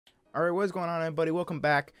Alright, what's going on, everybody? Welcome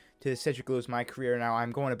back to Cedric Lewis My Career. Now,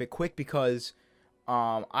 I'm going a bit quick because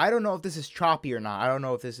I don't know if this is choppy or not. I don't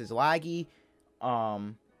know if this is laggy.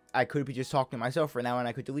 I could be just talking to myself right now, and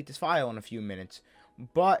I could delete this file in a few minutes.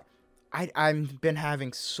 But I've been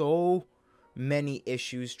having so many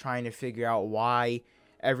issues trying to figure out why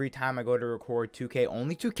every time I go to record 2K,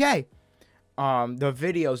 only 2K, the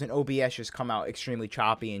videos in OBS just come out extremely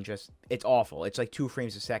choppy and just, it's awful. It's like 2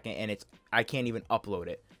 frames a second, and I can't even upload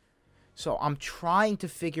it. So I'm trying to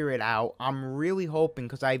figure it out. I'm really hoping,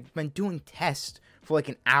 because I've been doing tests for like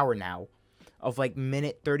an hour now of like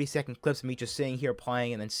minute 30-second clips of me just sitting here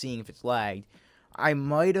playing and then seeing if it's lagged. I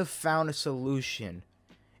might have found a solution,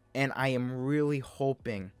 and I am really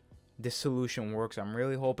hoping this solution works. I'm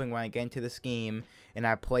really hoping when I get into this game and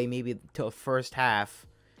I play maybe till the first half,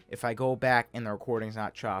 if I go back and the recording's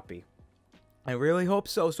not choppy. I really hope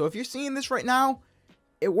so. So if you're seeing this right now,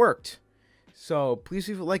 it worked. So please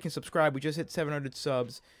leave a like and subscribe. We just hit 700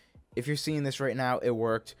 subs. If you're seeing this right now, it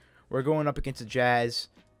worked. We're going up against the Jazz.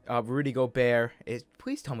 Rudy Gobert.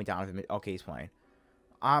 Please tell me Donovan. Okay, he's playing.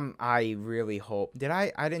 I really hope.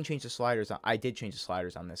 I didn't change the sliders. I did change the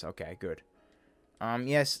sliders on this. Okay, good.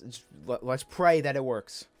 Yes, let's pray that it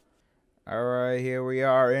works. Alright, here we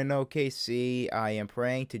are in OKC. I am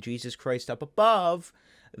praying to Jesus Christ up above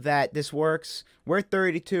that this works. We're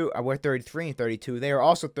 32. We're 33 and 32. They are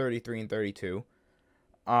also 33 and 32.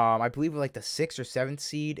 I believe we're like the 6th or 7th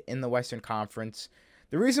seed in the Western Conference.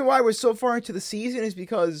 The reason why we're so far into the season is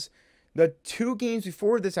because the 2 games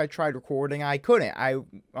before this I tried recording. I couldn't. I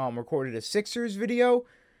recorded a Sixers video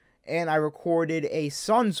and I recorded a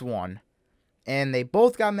Suns one. And they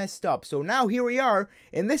both got messed up. So now here we are.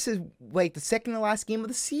 And this is like the second to last game of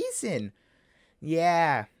the season.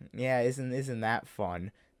 Yeah, isn't that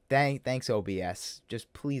fun? Thanks OBS.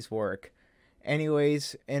 Just please work.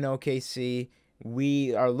 Anyways, in OKC,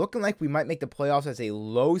 we are looking like we might make the playoffs as a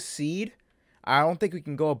low seed. I don't think we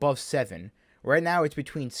can go above 7. Right now, it's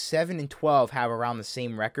between 7 and 12 have around the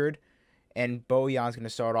same record. And Bojan's going to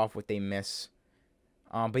start off with a miss.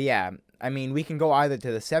 But yeah, I mean, we can go either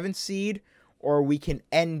to the 7th seed or we can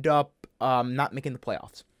end up not making the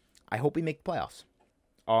playoffs. I hope we make the playoffs.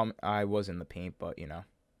 I was in the paint, but, you know,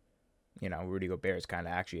 Rudy Gobert is kind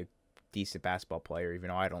of actually a decent basketball player, even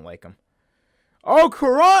though I don't like him. Oh,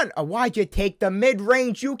 Karan! Why'd you take the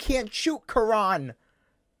mid-range? You can't shoot, Karan!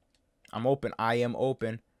 I'm open. I am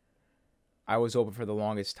open. I was open for the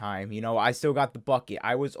longest time. You know, I still got the bucket.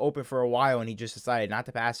 I was open for a while, and he just decided not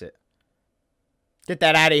to pass it. Get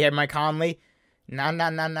that out of here, Mike Conley.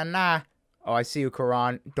 Nah. Oh, I see you,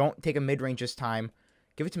 Karan. Don't take a mid-range this time.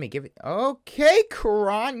 Give it to me. Give it. Okay,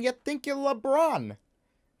 Karan. You think you're LeBron.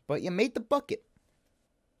 But you made the bucket.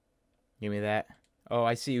 Give me that. Oh,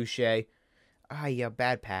 I see you, Shea. Ah, yeah,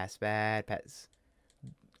 bad pass. Bad pass.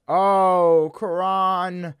 Oh,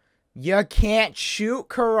 Karan. You can't shoot,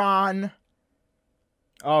 Karan.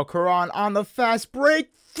 Oh, Karan on the fast break.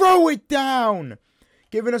 Throw it down.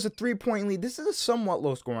 Giving us a 3-point lead. This is a somewhat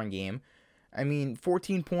low-scoring game. I mean,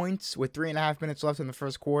 14 points with 3.5 minutes left in the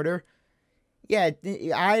first quarter. Yeah,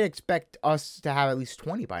 I expect us to have at least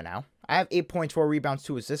 20 by now. I have 8 points, 4 rebounds,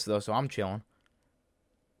 2 assists, though, so I'm chilling.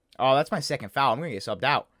 Oh, that's my second foul. I'm going to get subbed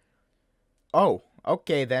out. Oh,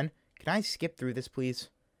 okay, then. Can I skip through this, please?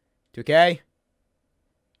 2K?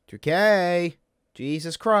 2K?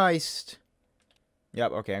 Jesus Christ.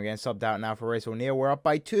 Yep, okay, I'm getting subbed out now for Royce O'Neal. We're up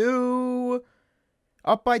by 2.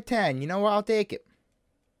 Up by 10. You know what? I'll take it.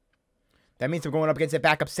 That means I'm going up against a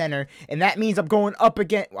backup center. And that means I'm going up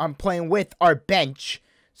against... I'm playing with our bench.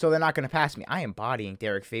 So they're not going to pass me. I am bodying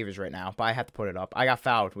Derek Favors right now. But I have to put it up. I got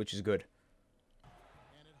fouled, which is good.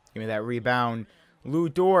 Give me that rebound. Lou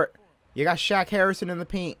Dort. You got Shaq Harrison in the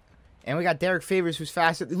paint. And we got Derek Favors who's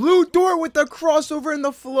faster. Lou Dort with the crossover and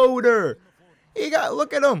the floater. He got...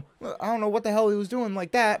 Look at him. I don't know what the hell he was doing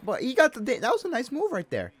like that. But he got the... That was a nice move right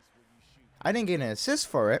there. I didn't get an assist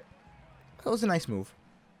for it. That was a nice move.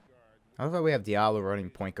 I love how we have Diallo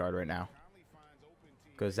running point guard right now.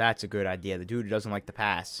 Because that's a good idea. The dude who doesn't like the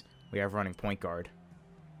pass, we have running point guard.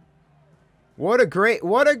 What a great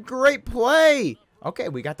play! Okay,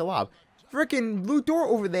 we got the lob. Freaking Lou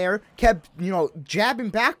Dort over there kept, you know, jabbing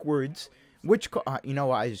backwards. Which, you know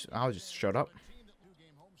what, I'll just shut up.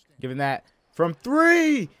 Giving that from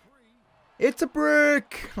 3! It's a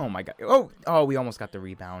brick! Oh my god. Oh, we almost got the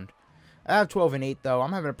rebound. I have 12 and 8, though.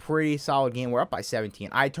 I'm having a pretty solid game. We're up by 17.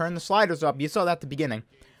 I turned the sliders up. You saw that at the beginning.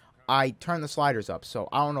 I turned the sliders up, so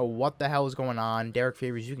I don't know what the hell is going on. Derek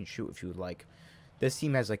Favors, you can shoot if you would like. This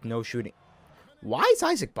team has, like, no shooting. Why is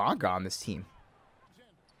Isaac Bonga on this team?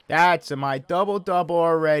 That's my double-double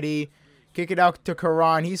already. Kick it out to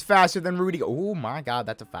Karan. He's faster than Rudy. Oh, my God.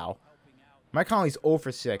 That's a foul. Mike Conley's 0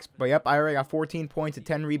 for 6. But, yep, I already got 14 points and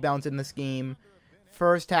 10 rebounds in this game.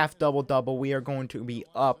 First half double-double. We are going to be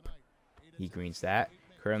up. He greens that.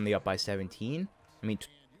 Currently up by 17. I mean,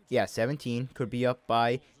 yeah, 17. Could be up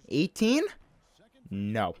by 18.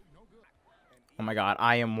 No. Oh, my God.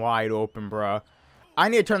 I am wide open, bruh. I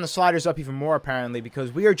need to turn the sliders up even more, apparently,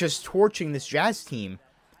 because we are just torching this Jazz team.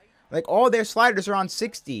 Like, all their sliders are on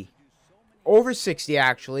 60. Over 60,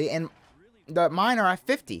 actually, and mine are at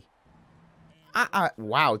 50.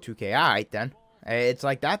 Wow, 2K. All right, then. It's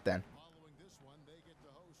like that, then.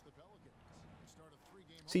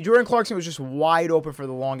 See, Jordan Clarkson was just wide open for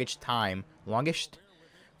the longest time.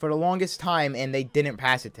 For the longest time, and they didn't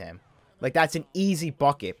pass it to him. Like, that's an easy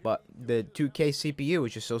bucket, but the 2K CPU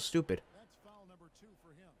is just so stupid.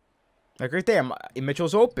 Like, right there,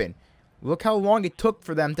 Mitchell's open. Look how long it took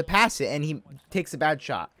for them to pass it, and he takes a bad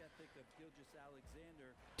shot.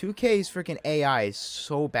 2K's freaking AI is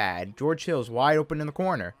so bad. George Hill's wide open in the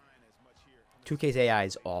corner. 2K's AI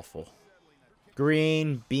is awful.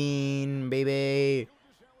 Green, bean, baby.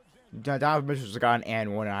 Donovan Mitchell's got an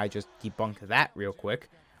and one, and I just debunked that real quick.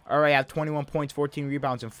 Alright, I have 21 points, 14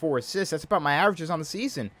 rebounds, and 4 assists. That's about my averages on the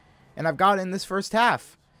season. And I've got it in this first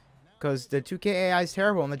half. Because the 2K AI is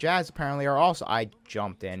terrible, and the Jazz apparently are also. I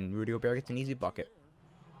jumped in. Rudy Gobert gets an easy bucket.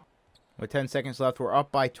 With 10 seconds left, we're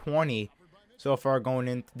up by 20. So far going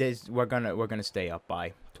in this, we're gonna stay up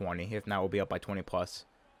by 20. If not, we'll be up by 20 plus.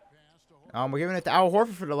 We're giving it to Al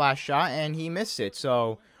Horford for the last shot, and he missed it.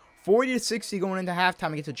 So 40 to 60 going into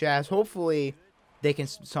halftime against the Jazz. Hopefully, they can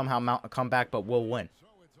somehow come back, but we'll win.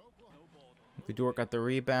 Dort got the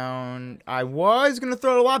rebound. I was gonna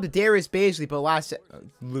throw the lob to Darius Bazley, but last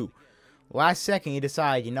second he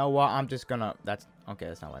decided, you know what? I'm just gonna. That's okay.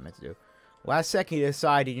 That's not what I meant to do. Last second, he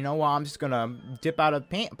decided, you know what, I'm just going to dip out of the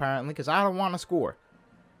paint, apparently, because I don't want to score.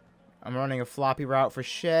 I'm running a floppy route for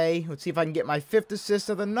Shea. Let's see if I can get my 5th assist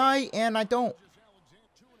of the night, and I don't.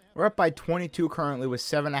 We're up by 22 currently with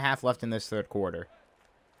 7.5 left in this third quarter.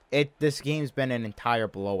 This game's been an entire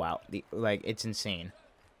blowout. It's insane.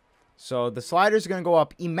 So, the sliders are going to go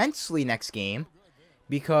up immensely next game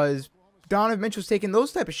because Donovan Mitchell's taking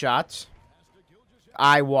those type of shots.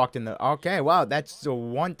 I walked in the... Okay, wow, that's the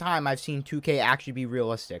one time I've seen 2K actually be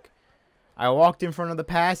realistic. I walked in front of the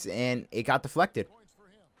pass, and it got deflected.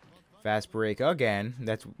 Fast break again.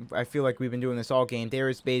 I feel like we've been doing this all game.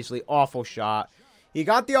 Darius Bazley, awful shot. He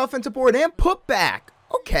got the offensive board and put back.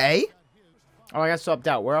 Okay. Oh, I got subbed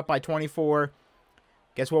out. We're up by 24.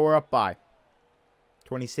 Guess what we're up by?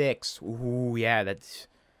 26. Ooh, yeah, that's...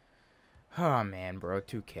 Oh, man, bro.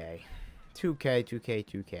 2K.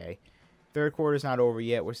 2K. Third quarter's not over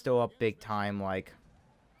yet. We're still up big time. Like,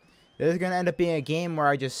 this is going to end up being a game where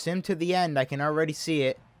I just sim to the end. I can already see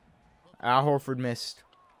it. Al Horford missed.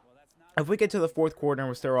 If we get to the fourth quarter and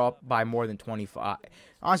we're still up by more than 25.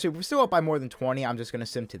 Honestly, if we're still up by more than 20, I'm just going to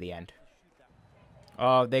sim to the end.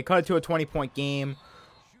 They cut it to a 20-point game.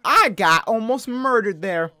 I got almost murdered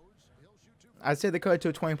there. I'd say they cut it to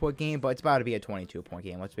a 20-point game, but it's about to be a 22-point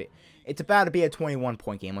game. It's about to be a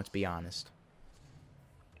 21-point game, let's be honest.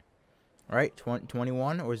 Right,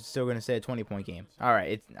 21, or is it still gonna say a 20-point game? All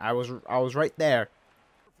right, I was right there.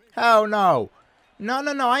 Hell no,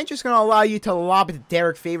 no! I ain't just gonna allow you to lob it to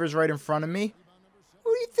Derek Favors right in front of me.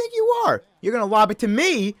 Who do you think you are? You're gonna lob it to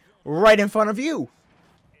me right in front of you.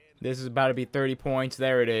 This is about to be 30 points.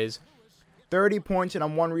 There it is, 30 points, and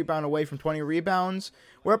I'm 1 rebound away from 20 rebounds.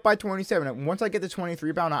 We're up by 27. And once I get the 20th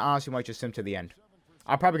rebound, I honestly might just sim to the end.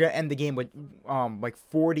 I'm probably going to end the game with like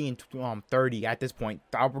 40 and 30 at this point.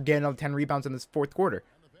 I'll get another 10 rebounds in this fourth quarter.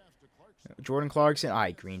 Jordan Clarkson. All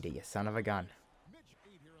right, Green Day, you son of a gun.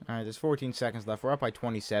 All right, there's 14 seconds left. We're up by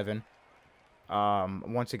 27.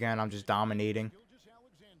 Once again, I'm just dominating.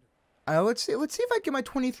 Let's see if I get my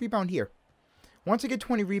 20th rebound here. Once I get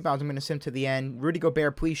 20 rebounds, I'm going to sim to the end. Rudy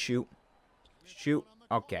Gobert, please shoot. Shoot.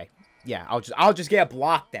 Okay. Yeah, I'll just get a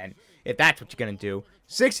block then, if that's what you're going to do.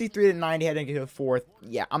 63 to 90 heading into the fourth.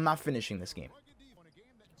 Yeah, I'm not finishing this game.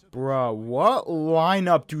 Bro, what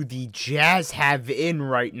lineup do the Jazz have in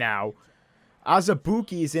right now?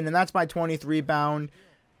 Azubuike's in, and that's my 20th rebound.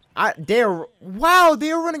 They're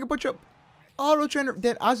running a bunch of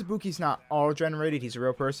auto-generated. Azubuike's not auto-generated. He's a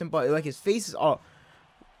real person, but like his face is all...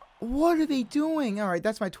 What are they doing? All right,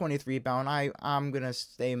 that's my 20th rebound. I'm going to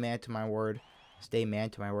stay man to my word. Stay man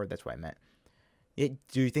to my word. That's what I meant.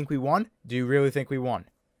 Do you think we won? Do you really think we won?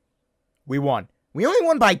 We won. We only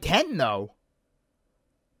won by 10, though.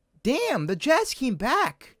 Damn, the Jazz came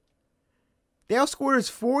back. They outscored us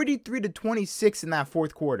 43 to 26 in that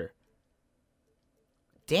fourth quarter.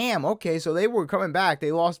 Damn, okay, so they were coming back.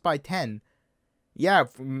 They lost by 10. Yeah,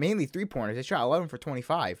 mainly 3-pointers. They shot 11 for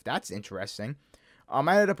 25. That's interesting. I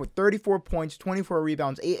ended up with 34 points, 24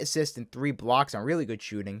 rebounds, 8 assists, and 3 blocks on really good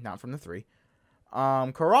shooting, not from the 3.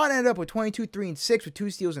 Karan ended up with 22, 3, and 6 with 2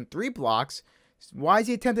 steals and 3 blocks. Why is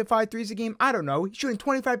he attempting 5 threes a game? I don't know. He's shooting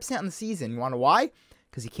 25% on the season. You want to know why?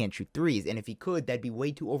 Because he can't shoot threes, and if he could, that'd be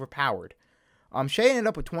way too overpowered. Shea ended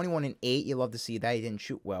up with 21 and 8. You love to see that. He didn't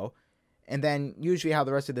shoot well. And then usually how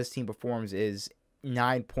the rest of this team performs is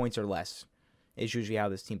 9 points or less. Is usually how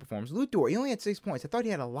this team performs. Lu Dort, he only had 6 points. I thought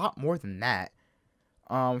he had a lot more than that.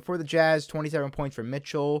 For the Jazz, 27 points for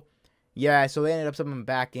Mitchell. Yeah, so they ended up subbing him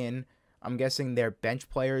back in. I'm guessing their bench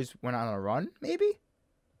players went on a run, maybe?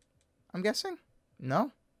 I'm guessing?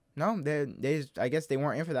 No? No, I guess they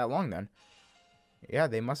weren't in for that long then. Yeah,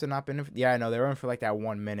 they must have not been in for, yeah, no, they were in for like that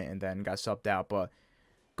 1 minute and then got subbed out. But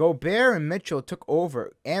Gobert and Mitchell took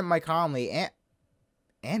over, and Mike Conley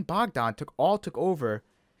and Bogdan took over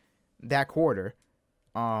that quarter.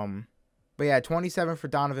 But yeah, 27 for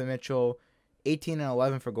Donovan Mitchell, 18 and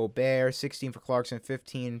 11 for Gobert, 16 for Clarkson,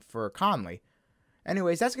 15 for Conley.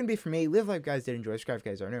 Anyways, that's going to be it for me. Live life, guys. Did enjoy. Subscribe if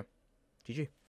you guys are new. GG.